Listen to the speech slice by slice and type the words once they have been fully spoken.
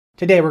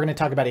Today, we're going to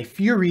talk about a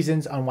few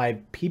reasons on why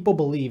people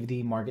believe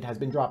the market has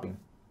been dropping.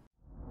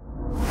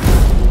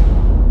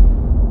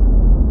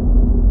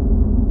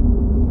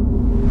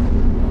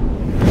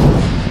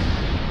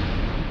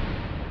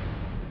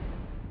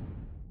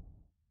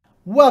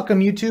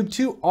 Welcome YouTube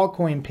to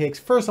Altcoin Picks.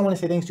 First, I want to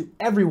say thanks to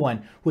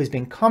everyone who has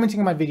been commenting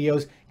on my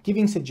videos,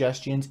 giving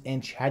suggestions,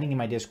 and chatting in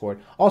my Discord.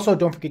 Also,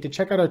 don't forget to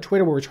check out our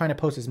Twitter where we're trying to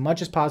post as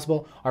much as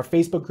possible, our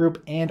Facebook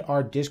group, and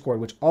our Discord,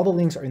 which all the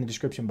links are in the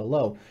description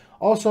below.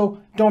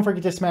 Also, don't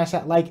forget to smash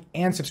that like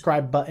and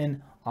subscribe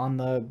button on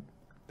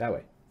that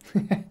way.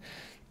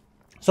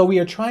 So we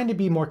are trying to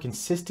be more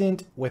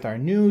consistent with our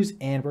news,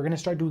 and we're going to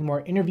start doing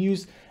more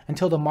interviews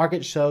until the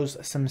market shows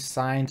some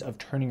signs of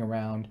turning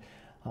around.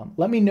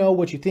 Let me know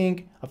what you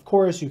think. Of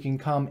course, you can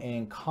come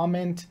and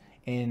comment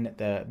in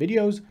the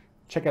videos.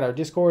 Check out our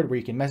Discord where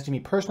you can message me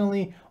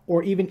personally,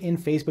 or even in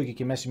Facebook, you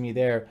can message me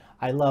there.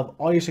 I love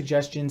all your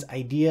suggestions,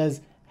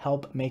 ideas,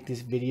 help make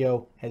this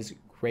video as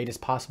great as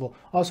possible.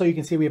 Also, you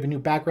can see we have a new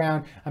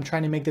background. I'm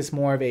trying to make this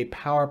more of a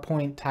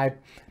PowerPoint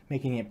type,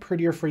 making it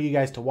prettier for you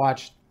guys to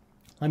watch.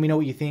 Let me know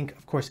what you think.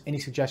 Of course, any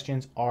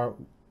suggestions are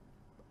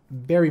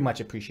very much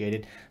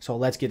appreciated. So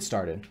let's get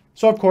started.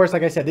 So of course,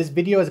 like I said, this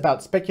video is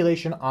about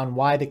speculation on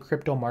why the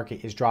crypto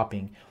market is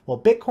dropping. Well,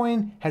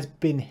 Bitcoin has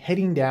been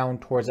heading down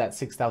towards that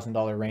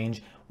 $6,000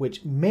 range,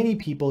 which many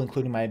people,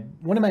 including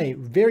one of my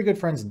very good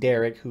friends,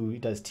 Derek, who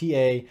does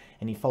TA,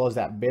 and he follows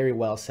that very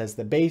well, says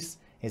the base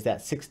is that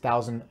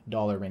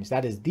 $6,000 range.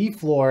 That is the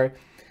floor.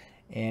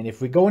 And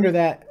if we go under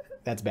that,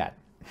 that's bad.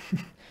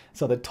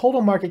 So the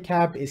total market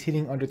cap is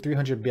hitting under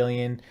 300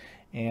 billion,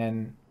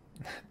 and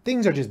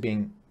things are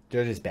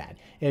they're just bad.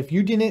 If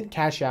you didn't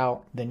cash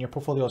out, then your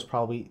portfolio is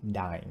probably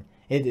dying.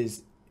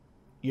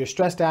 You're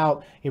stressed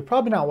out. You're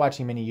probably not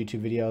watching many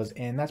YouTube videos,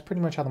 and that's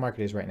pretty much how the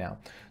market is right now.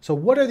 So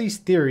what are these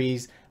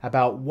theories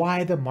about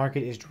why the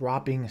market is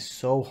dropping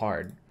so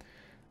hard?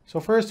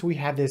 So first, we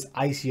have this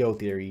ICO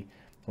theory,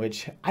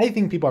 which I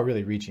think people are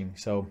really reaching.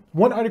 So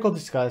one article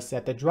discussed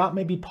that the drop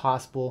may be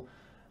possible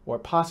or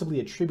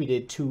possibly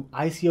attributed to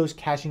ICOs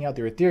cashing out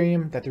their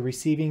Ethereum that they're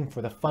receiving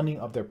for the funding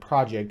of their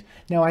project.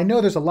 Now, I know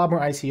there's a lot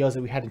more ICOs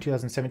that we had in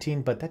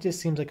 2017, but that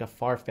just seems like a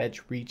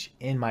far-fetched reach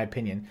in my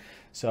opinion.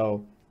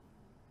 So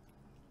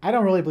I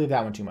don't really believe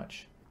that one too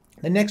much.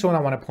 The next one I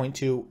want to point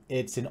to,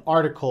 it's an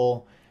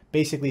article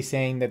basically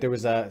saying that there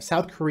was a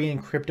South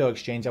Korean crypto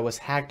exchange that was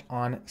hacked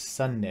on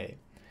Sunday.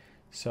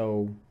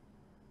 So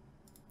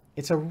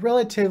it's a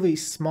relatively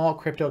small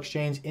crypto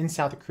exchange in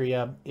South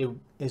Korea. It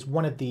is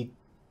one of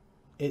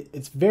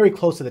it's very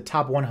close to the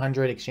top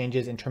 100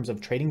 exchanges in terms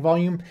of trading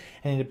volume,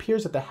 and it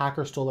appears that the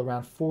hacker stole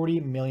around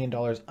 $40 million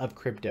of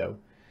crypto,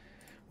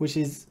 which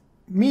is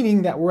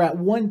meaning that we're at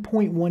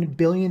 $1.1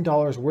 billion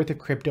worth of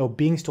crypto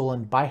being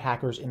stolen by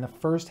hackers in the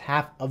first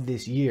half of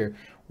this year,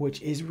 which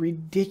is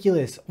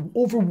ridiculous.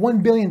 Over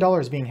 $1 billion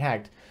being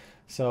hacked.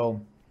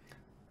 So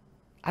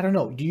I don't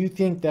know. Do you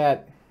think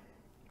that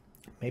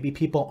maybe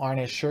people aren't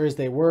as sure as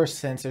they were,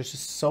 since there's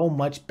just so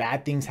much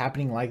bad things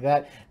happening like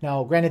that?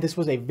 Now, granted, this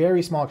was a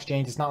very small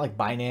exchange. It's not like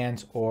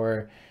Binance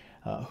or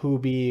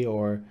Huobi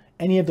or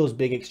any of those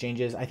big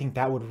exchanges. I think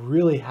that would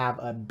really have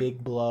a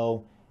big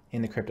blow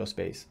in the crypto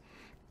space.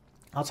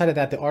 Outside of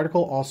that, the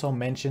article also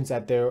mentions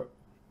that their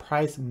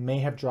price may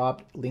have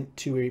dropped, linked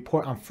to a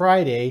report on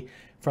Friday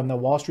from the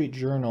Wall Street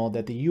Journal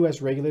that the US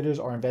regulators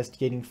are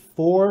investigating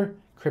 4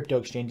 crypto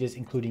exchanges,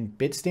 including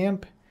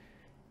Bitstamp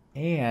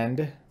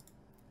and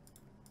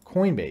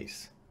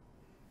Coinbase.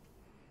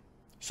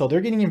 So they're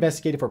getting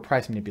investigated for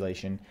price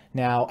manipulation.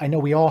 Now, I know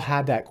we all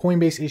had that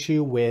Coinbase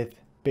issue with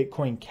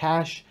Bitcoin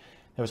Cash.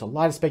 There was a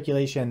lot of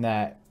speculation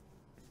that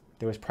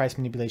there was price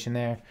manipulation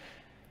there.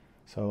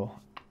 So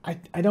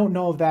I don't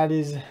know if that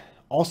is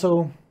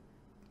also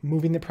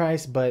moving the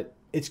price, but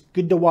it's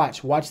good to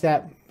watch. Watch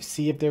that,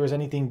 see if there was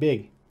anything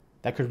big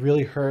that could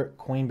really hurt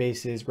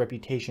Coinbase's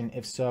reputation.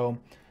 If so,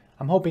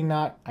 I'm hoping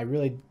not. I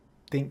really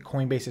think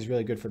Coinbase is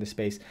really good for the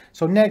space.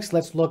 So next,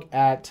 let's look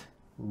at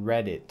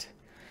Reddit.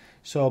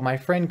 So my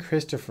friend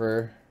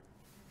Christopher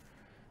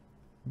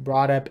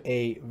brought up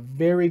a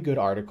very good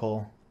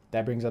article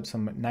that brings up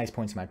some nice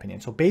points in my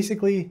opinion. So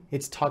basically,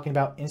 it's talking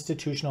about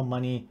institutional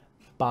money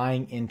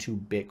buying into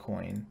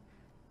Bitcoin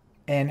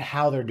and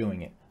how they're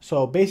doing it.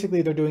 So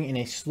basically, they're doing it in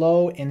a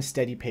slow and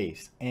steady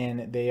pace,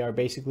 and they are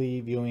basically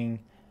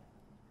viewing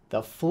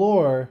the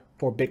floor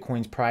for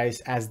Bitcoin's price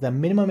as the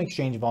minimum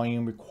exchange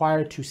volume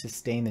required to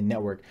sustain the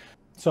network.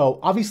 So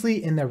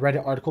obviously in the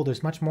Reddit article,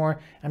 there's much more.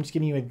 I'm just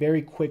giving you a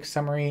very quick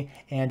summary.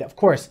 And of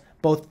course,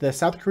 both the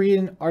South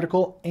Korean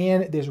article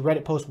and this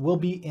Reddit post will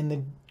be in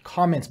the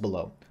comments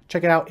below.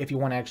 Check it out if you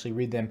want to actually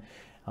read them.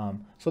 So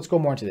let's go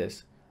more into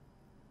this.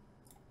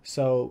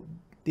 So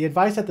the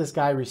advice that this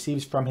guy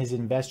receives from his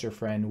investor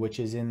friend, which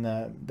is in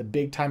the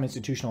big time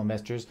institutional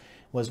investors,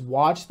 was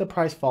watch the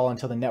price fall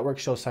until the network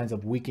shows signs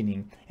of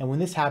weakening. And when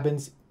this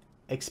happens,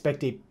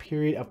 expect a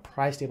period of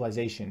price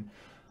stabilization.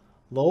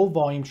 Low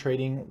volume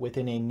trading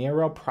within a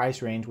narrow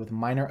price range with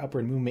minor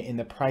upward movement in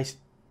the price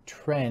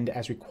trend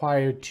as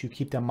required to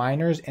keep the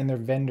miners and their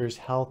vendors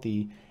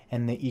healthy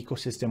and the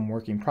ecosystem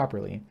working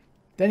properly.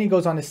 Then he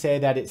goes on to say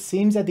that it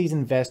seems that these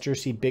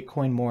investors see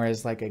Bitcoin more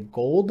as like a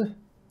gold,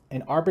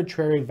 an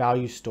arbitrary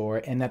value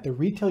store, and that the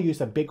retail use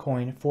of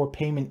Bitcoin for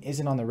payment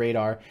isn't on the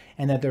radar,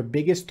 and that their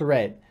biggest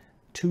threat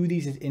to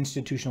these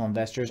institutional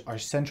investors are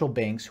central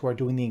banks who are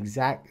doing the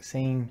exact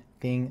same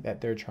thing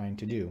that they're trying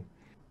to do.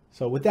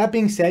 So with that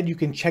being said, you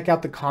can check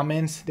out the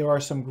comments. There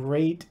are some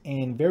great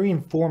and very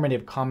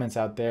informative comments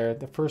out there.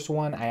 The first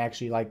one I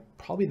actually like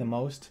probably the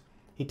most.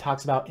 He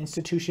talks about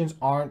institutions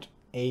aren't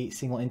a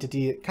single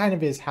entity. It kind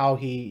of is how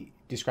he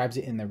describes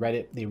it in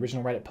the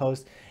original Reddit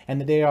post, and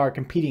that they are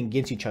competing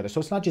against each other.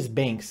 So it's not just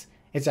banks,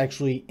 it's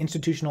actually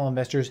institutional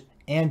investors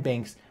and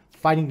banks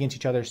fighting against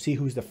each other, see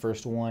who's the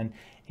first one.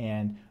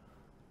 And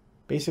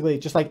basically,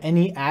 just like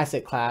any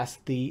asset class,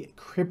 the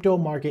crypto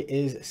market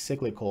is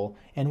cyclical.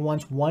 And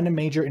once one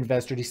major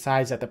investor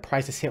decides that the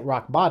price has hit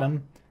rock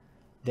bottom,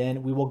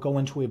 then we will go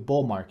into a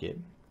bull market.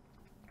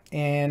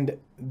 And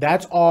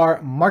that's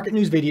our market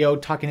news video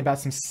talking about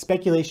some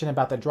speculation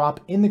about the drop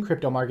in the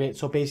crypto market.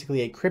 So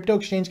basically a crypto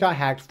exchange got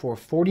hacked for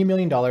 $40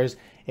 million.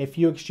 A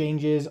few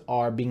exchanges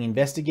are being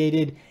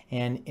investigated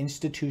and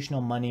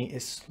institutional money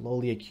is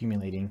slowly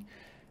accumulating.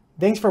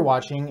 Thanks for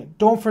watching.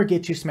 Don't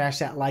forget to smash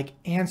that like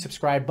and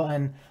subscribe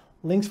button.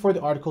 Links for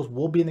the articles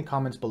will be in the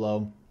comments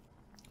below.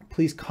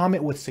 Please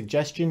comment with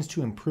suggestions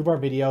to improve our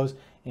videos.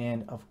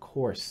 And of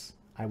course,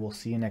 I will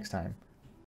see you next time.